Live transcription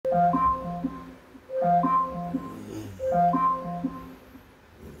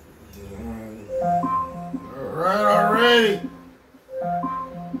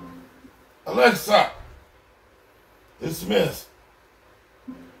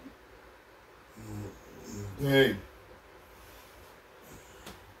Hey.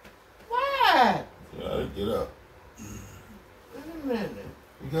 What? You gotta get up. In a minute.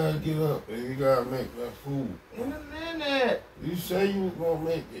 You gotta get up, man. You gotta make that food. In a minute. You say you was gonna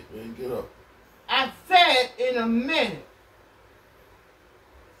make it, man. Get up. I said in a minute.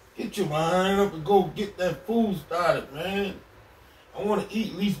 Get your mind up and go get that food started, man. I want to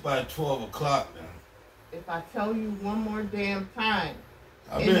eat at least by 12 o'clock now. If I tell you one more damn time,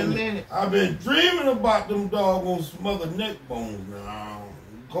 I've been dreaming about them doggone smothered neck bones now.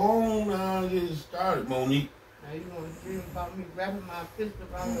 Go on now and get it started, Monique. Now you want to dream about me wrapping my fist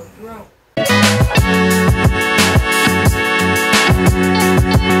around your throat.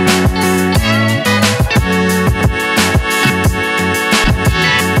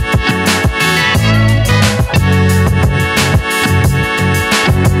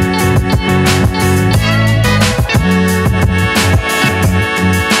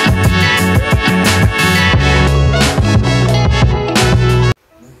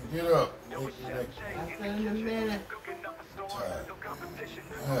 In a minute.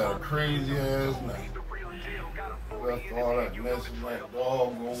 I had a crazy ass night. Left all that mess in that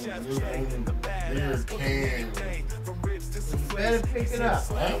doggone living room, beer can. You better pick it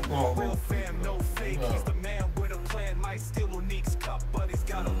up. I'm gonna go pick it up. I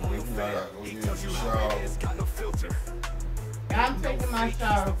gotta go get a shower. I'm taking my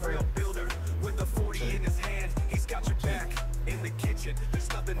shower break. I'm gonna go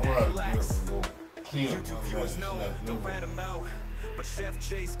clean up my mess in that living room. But Chef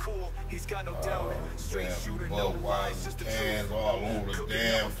J's cool, he's got no doubt. Straight shooter, no lies, just the cans all over the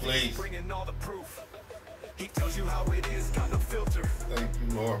damn place. Bringing all the proof. He tells you how it is, got no filter. Thank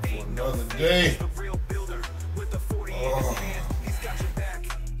you, Lord, for another day.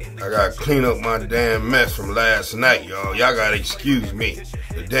 I gotta clean up my damn mess from last night, y'all. Y'all gotta excuse me.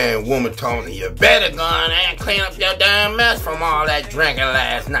 The damn woman told me, you better go in there and clean up your damn mess from all that drinking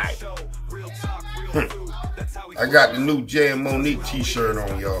last night. I got the new Jay and Monique t-shirt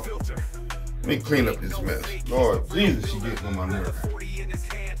on, y'all. Let me clean up this mess. Lord Jesus, she getting on my nerves.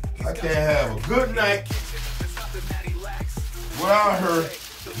 I can't have a good night without her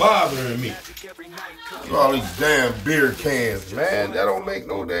bothering me. Look at all these damn beer cans, man. That don't make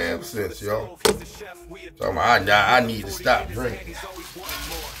no damn sense, y'all. So I need to stop drinking.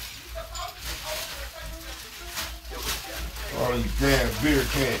 All these damn beer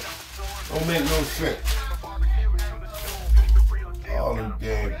cans don't make no sense. All them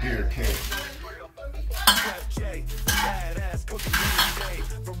damn beer cans.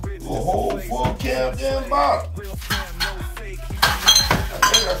 A whole full can damn bottle. I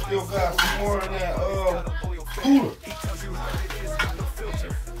think I still got some more in that cooler.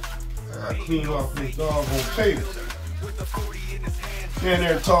 I gotta clean off this doggone table. Standing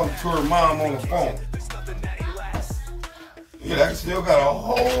there talking to her mom on the phone. Yeah, I still got a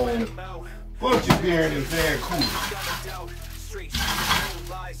whole bunch of beer in this damn cooler.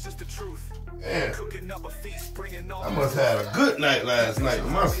 Man, I must have had a good night last night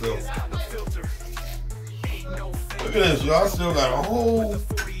with myself. Look at this, y'all. I still got a whole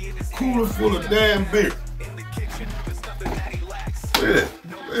cooler full of damn beer. Look at this.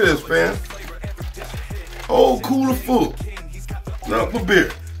 Look at this, fam. Whole cooler full. Nothing but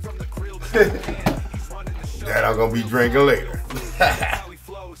beer. That I'm gonna be drinking later.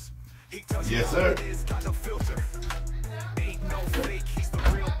 Yes, sir.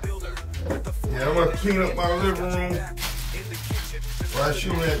 Yeah, I'm gonna clean up my living room while she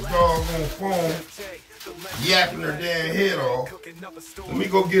on that doggone phone, yapping her damn head off. Let me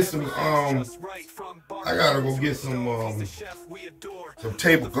go get some, I gotta go get some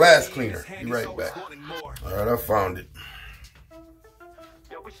table glass cleaner. Be right back. All right, I found it.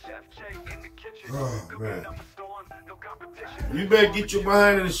 Oh, man. You better get your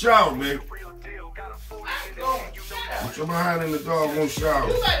behind in the shower, baby. Get your behind in the doggone shower.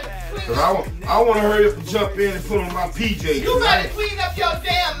 Cause I want to hurry up and jump in and put on my PJs. You gotta clean up your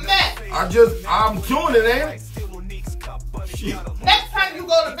damn mess. I'm doing it, ain't it? Shit. Next time you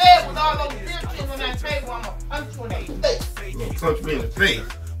go to bed with all those beer cans on that table, I'm gonna punch you in the face. You gonna punch me in the face?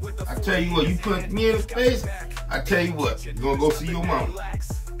 I tell you what, you punch me in the face, I tell you what, you gonna go see your mama.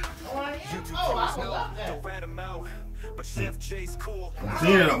 Oh, I would love that. I'm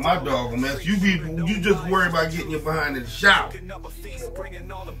cleaning up my dog mess. You just worry about getting your behind in the shower.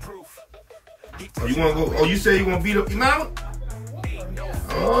 Oh, you wanna go? Oh, you say you wanna beat up your mama?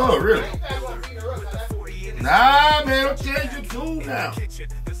 Oh, really? Nah, man, don't change your tune now.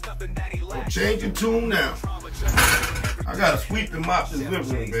 Don't change your tune now. I gotta sweep and mop this living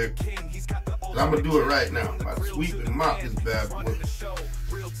room, baby. I'm gonna do it right now. I'm about to sweep and mop this bad boy.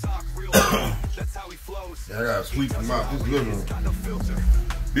 I gotta sweep them out this living room.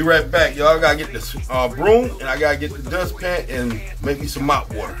 Be right back, y'all. I gotta get this broom and I gotta get the dustpan and make me some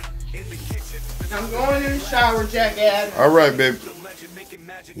mop water. I'm going in the shower, jackass. All right, baby.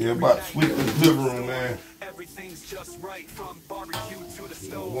 Yeah, about to sweep this living room, man.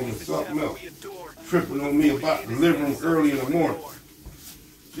 Woman, something else. Tripping on me about the living room early in the morning.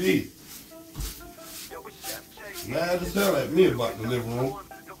 Gee. Mad as hell at me about the living room.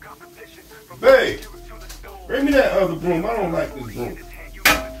 Babe, bring me that other broom. I don't like this broom.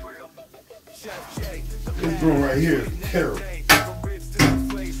 This broom right here is terrible.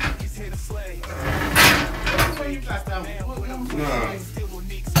 Nah.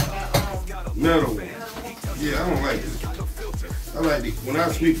 Metal one. Yeah, I don't like this. I like it. When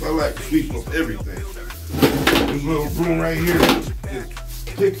I sweep, I like to sweep up everything. This little broom right here just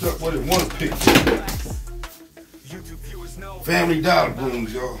picks up what it wants to pick up. Family Dollar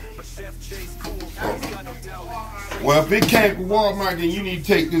brooms, y'all. Oh. Well, if it came from Walmart, then you need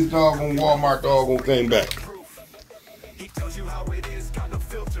to take this doggone Walmart doggone thing back. He tells you how it is, got no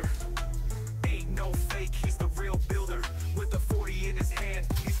filter. Ain't no fake, he's the real builder. With the 40 in his hand,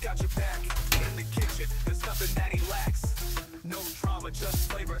 he's got your back. In the kitchen, there's nothing that he lacks. No drama,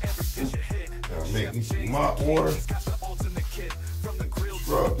 just flavor every dish you hit. Gotta make me some mop water.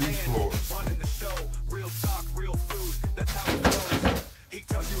 Scrub these floors. Running the show, real talk, real food. That's how it goes. He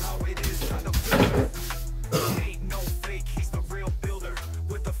tells you how it is, got no filter. Ain't no fake, he's the real builder.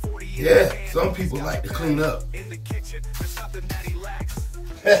 With the 40 in his hand, some people like to clean up. In the kitchen, there's nothing that he lacks.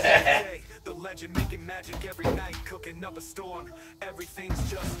 The legend making magic every night, cooking up a storm.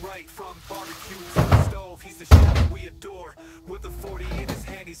 Everything's just right, from barbecue to the stove. He's the chef we adore. With the 40 in his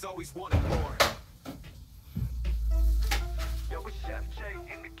hand, he's always wanting more. Yo, it's Chef Jay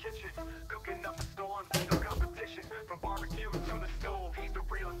in the kitchen, cooking up a storm. No competition, from barbecue to the stove. He's the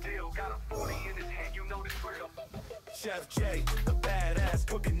real deal. Got a 40 in his hand, you know this real. Chef Jay, the badass,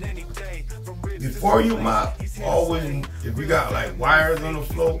 cooking any day. Before you mop, always, if you got like wires on the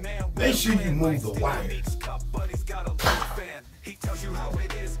floor, make sure you move the wires. He tells you how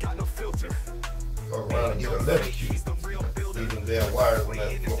it is, got no filter. Go around and get electrocuted. Leave them damn wires on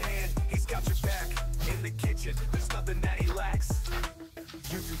that floor. He's got your back in the kitchen. There's nothing that he lacks.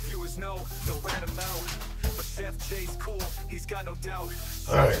 YouTube viewers know they'll rat him out. But Chef Jay's cool, he's got no doubt.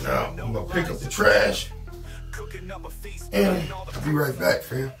 Alright, now I'm gonna pick up the trash. And I'll be right back,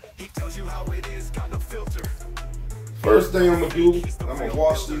 fam. He tells you how it is, got no filter. First thing I'm gonna do, I'm gonna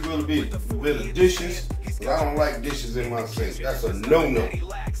wash these little bit of dishes. Cause I don't like dishes in my sink. That's a no-no.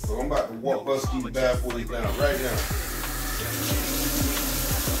 So I'm about to bust these bad boys down right now.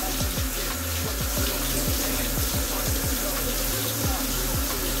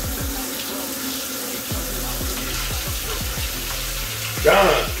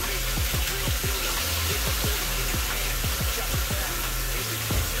 Done.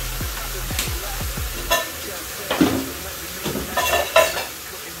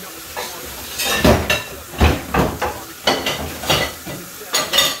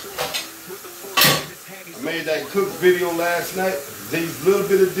 I made that cook video last night. These little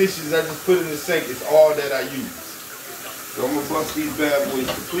bit of dishes I just put in the sink is all that I use. So I'm gonna bust these bad boys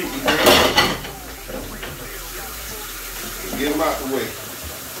completely down. Get them out the way.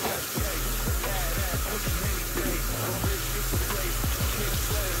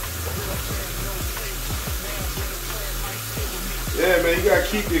 Yeah, man, you gotta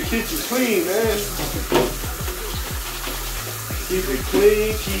keep your kitchen clean, man. Keep it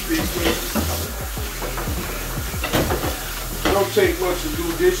clean, keep it clean. It don't take much to do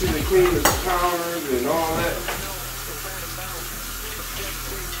dishes and clean the counters and all that.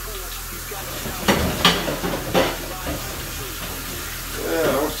 Yeah,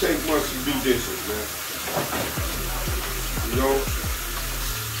 it don't take much to do dishes, man. You know,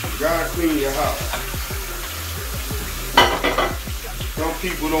 you gotta clean your house. Some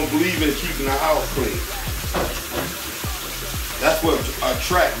people don't believe in keeping the house clean. That's what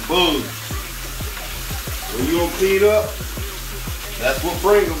attracts bugs. When you don't clean up, that's what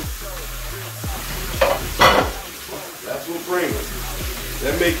brings them. That's what brings them.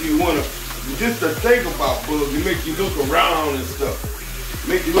 That make you wanna, just to think about bugs, it make you look around and stuff.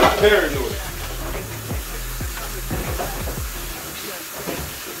 Make you look paranoid.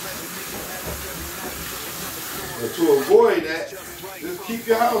 But to avoid that, just keep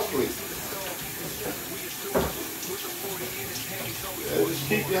your house clean. Yeah, just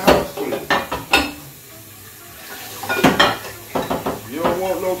keep your house clean. You don't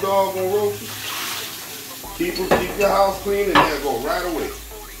want no doggone roaches. Keep your house clean and they'll go right away.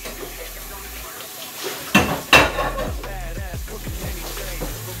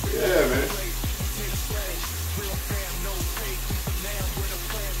 Yeah, man.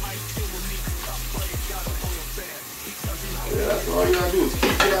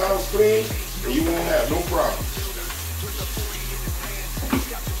 clean, and you won't have no problem.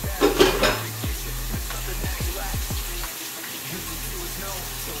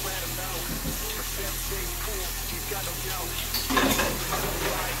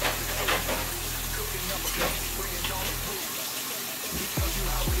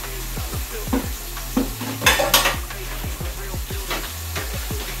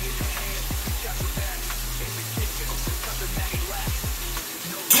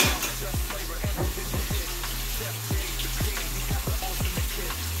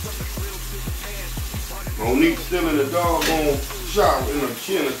 Monique's still in the doggone shower in a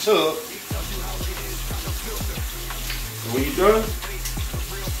tub. And when you done,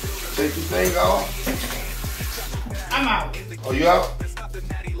 take your thing off. I'm out. Oh, you out?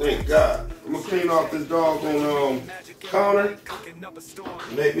 Thank God. I'm gonna clean off this doggone counter.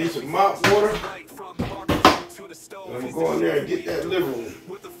 Make me some mop water. And I'm gonna go in there and get that living room.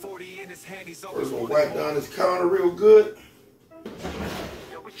 First, gonna wipe down this counter real good.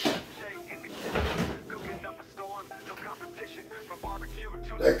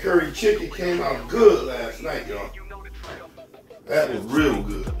 That curry chicken came out good last night, y'all. That was real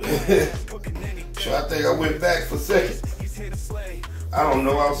good. So I think I went back for seconds. I don't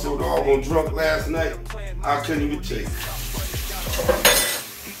know, I was so doggone drunk last night, I couldn't even tell you.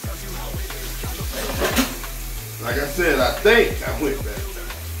 Like I said, I think I went back.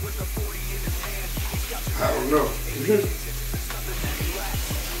 I don't know.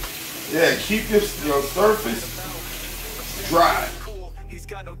 Yeah, keep your surface dry.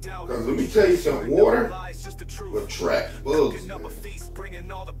 Because let me tell you something, water will trap bugs, man.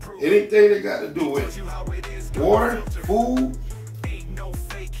 Anything that got to do with water, food,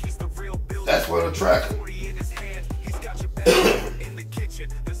 that's what attracts them.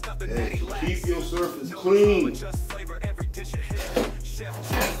 Hey, keep your surface clean.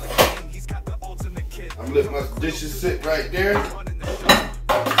 I'm letting my dishes sit right there.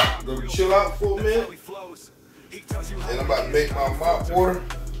 I'm gonna chill out for a minute. And I'm about to make my mop water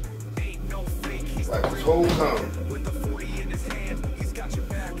like this whole counter.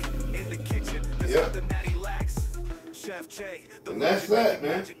 Yep. And that's that,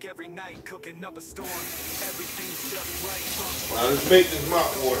 man. Now let's make this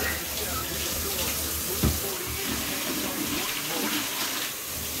mop water.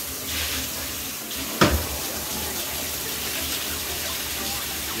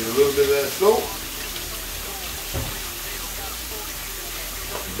 Get a little bit of that soap.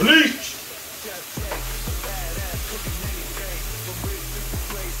 Bleach.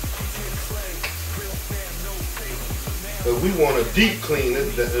 But we want to deep clean them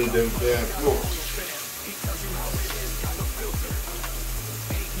damn floors.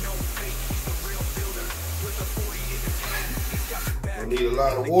 I need a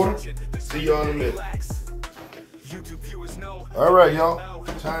lot of water. See y'all in a minute. All right, y'all.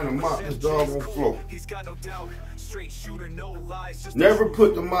 Time to mop this doggone floor. Never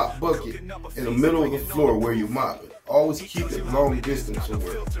put the mop bucket in the middle of the floor where you mop it. Always keep it long distance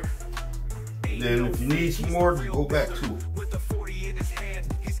somewhere. And then if you need some more, go back to it.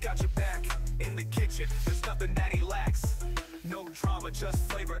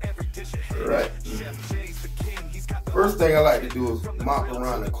 All right. First thing I like to do is mop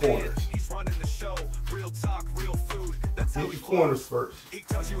around the corners. Hit the corners first.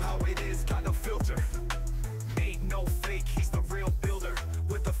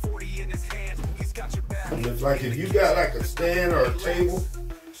 And it's like if you got like a stand or a table,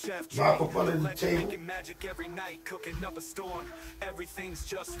 mop up under the table.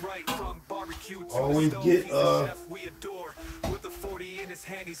 Always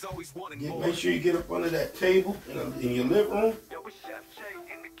make sure you get up under that table in your living room.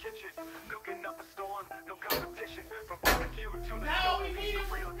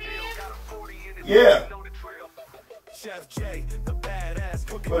 Yeah.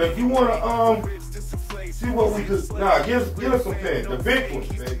 But if you want to see what we could, give us some pans, the big ones,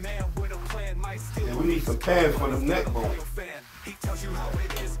 baby. And we need some pans for them Neckbones.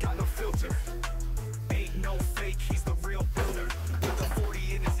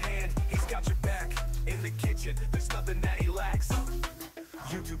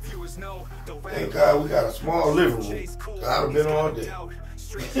 Thank God we got a small living room. I'd have been all day.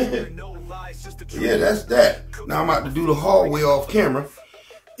 Yeah, that's that. Now I'm about to do the hallway off camera.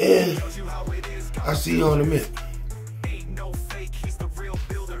 And I'll see you in a minute. Hey,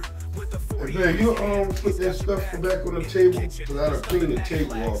 Man, you put that stuff back on the table, cause I done clean the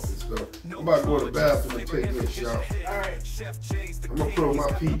table off and stuff. I'm about to go to the bathroom and take me a shower. Alright. I'm gonna put on my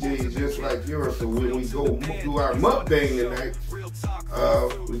PJs just like yours, so when we go do our mukbang tonight,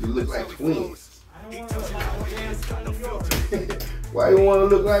 we can look like twins. Why you wanna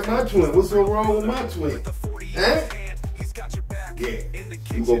look like my twin? What's so wrong with my twin? Huh? Yeah.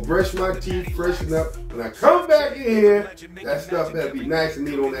 You go brush my teeth, freshen up. When I come back in here, that stuff better be nice and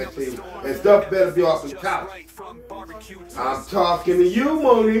neat on that table. And stuff better be off the couch. I'm talking to you,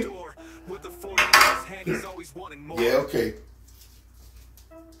 Monique. Yeah, okay.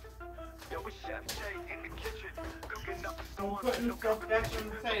 I'm putting the stuff back on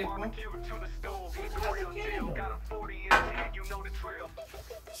the table.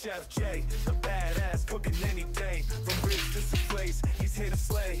 Chef J, the badass, cooking any day. From ribs to soufflés, he's here to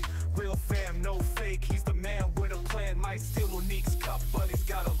slay. Real fam, no fake. He's the man with a plan. Might steal Monique's cup, but he's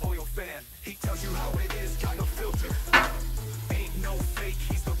got a loyal fan. He tells you how it is, got no filter. Ain't no fake,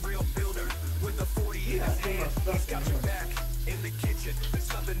 he's the real builder. With the 40 in his hand, he's got your back. In the kitchen, there's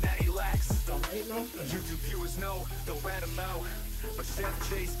nothing that he lacks. YouTube viewers know, they'll rat him out. But Chef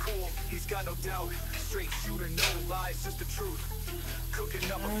J's cool, he's got no doubt. Straight shooter, no lies, just the truth.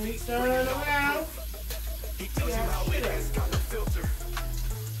 Cooking up a feast, bringing up proof. He tells you how it is, got no filter.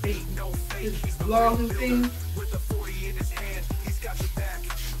 Ain't no fake, he's the real builder. With the 40 in his hand, he's got your back.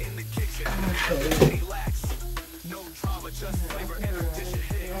 In the kitchen, nothing that he lacks. No drama, just flavor and a dish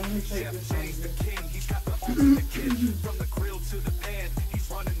ahead. Chef J's the king, he's got the ultimate kit. From the grill to the pan, he's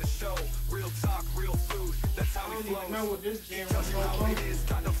running the show. Real talk, real food, that's how he flows. He tells you how it is,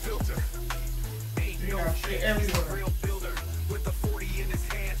 got no filter. Ain't no fake, he's the real builder. With the 40 in his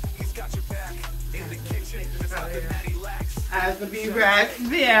hand, he's got your back. In the kitchen, there's nothing that he lacks. Has to be right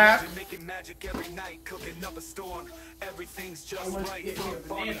there. Making magic every night, cooking up a storm. Everything's just right, from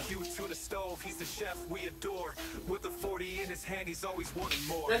barbecue to the stove. He's the chef we adore. With the 40 in his hand, he's always wanting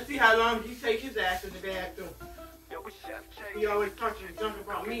more. Let's see how long he take his ass in the bathroom. He always talking junk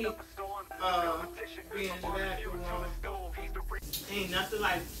about me, being in the bathroom. Ain't nothing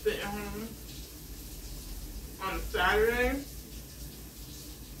like sitting home on a Saturday,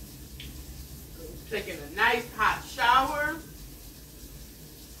 taking a nice hot shower,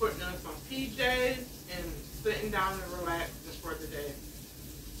 putting on some PJs, and sitting down and relaxing for the day.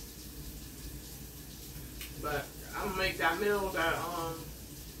 But I'm gonna make that meal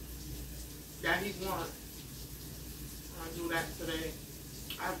that he wants. I'm gonna do that today.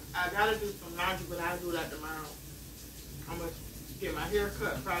 I gotta do some laundry, but I'll do that tomorrow. I'm gonna get my hair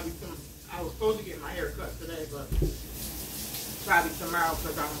cut probably I was supposed to get my hair cut today, but probably tomorrow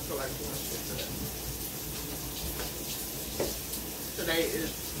because I don't feel like doing shit today. Today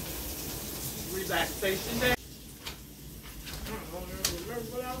is relaxation day. I don't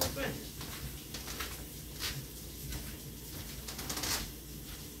remember what I was saying.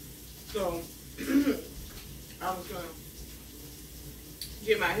 So, I was going to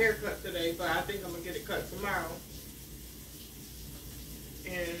get my hair cut today, but I think I'm going to get it cut tomorrow.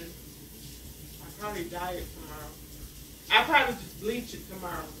 And I'll probably dye it tomorrow. I'll probably just bleach it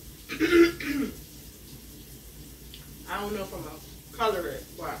tomorrow. I don't know if I'm going to color it,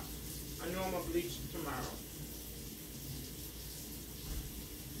 but I know I'm going to bleach it tomorrow.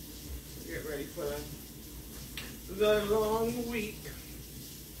 Get ready for the long week.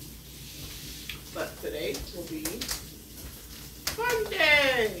 But today will be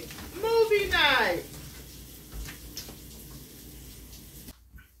Sunday, movie night.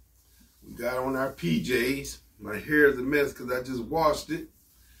 We got on our PJs. My hair is a mess because I just washed it.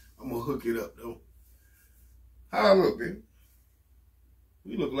 I'm going to hook it up, though. How I look, baby?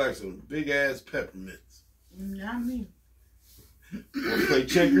 We look like some big-ass peppermints. Not me. Want to play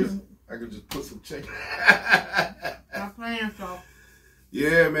checkers? I could just put some checkers. I'm playing, so.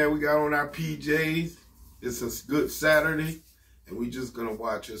 Yeah, man, we got on our PJs. It's a good Saturday, and we just going to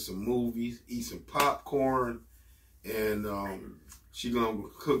watch us some movies, eat some popcorn, and she going to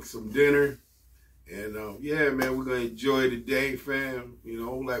cook some dinner. And, yeah, man, we're going to enjoy the day, fam, you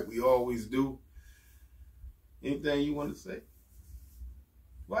know, like we always do. Anything you want to say?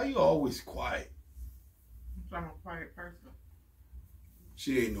 Why you always quiet? I'm a quiet person.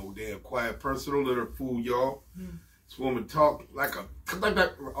 She ain't no damn quiet person. Don't let her fool y'all. This woman talk like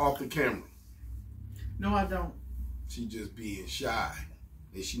that off the camera. No, I don't. She just being shy.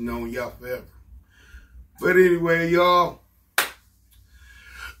 And she known y'all forever. But anyway, y'all,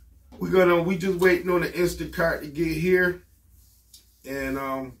 we just waiting on the Instacart to get here. And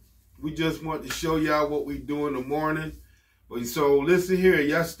we just want to show y'all what we do in the morning. But so listen here,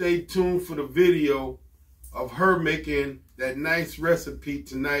 y'all stay tuned for the video of her making that nice recipe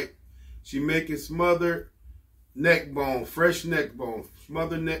tonight She making smothered neck bone, fresh neck bone,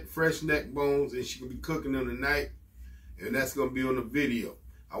 smothered neck, fresh neck bones, and she gonna be cooking them tonight, and that's gonna be on the video.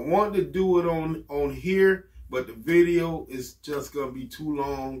 I wanted to do it on here, but the video is just gonna be too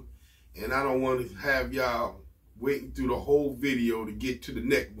long, and I don't want to have y'all waiting through the whole video to get to the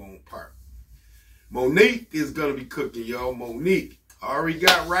neck bone part. Monique is gonna be cooking, y'all. Monique. I already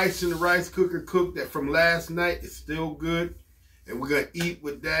got rice in the rice cooker cooked that from last night. It's still good. And we're going to eat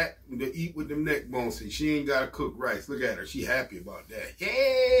with that. We're going to eat with them neck bones. And she ain't got to cook rice. Look at her. She happy about that.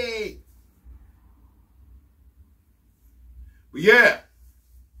 Yay! But yeah.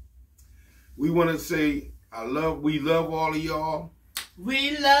 We want to say we love all of y'all.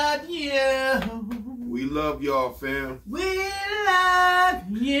 We love you. We love y'all, fam. We love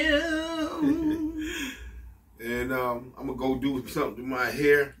you. And I'm going to go do something to my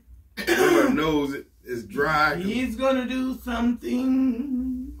hair. My nose is dry. He's going to do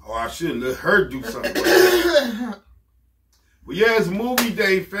something. Oh, I should let her do something. But yeah, it's movie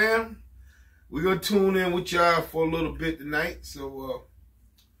day, fam. We're going to tune in with y'all for a little bit tonight. So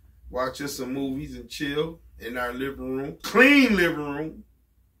watch us some movies and chill in our living room. Clean living room.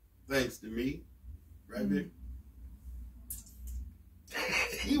 Thanks to me. Right, baby?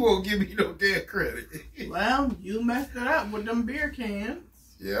 He won't give me no damn credit. Well, you messed it up with them beer cans.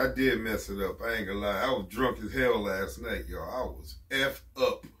 Yeah, I did mess it up. I ain't gonna lie. I was drunk as hell last night, y'all. I was F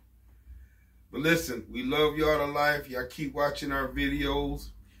up. But listen, we love y'all to life. Y'all keep watching our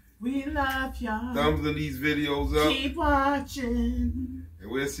videos. We love y'all. Thumbing these videos up. Keep watching.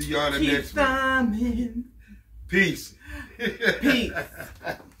 And we'll see y'all the next one. Keep thumbing. Peace. Peace.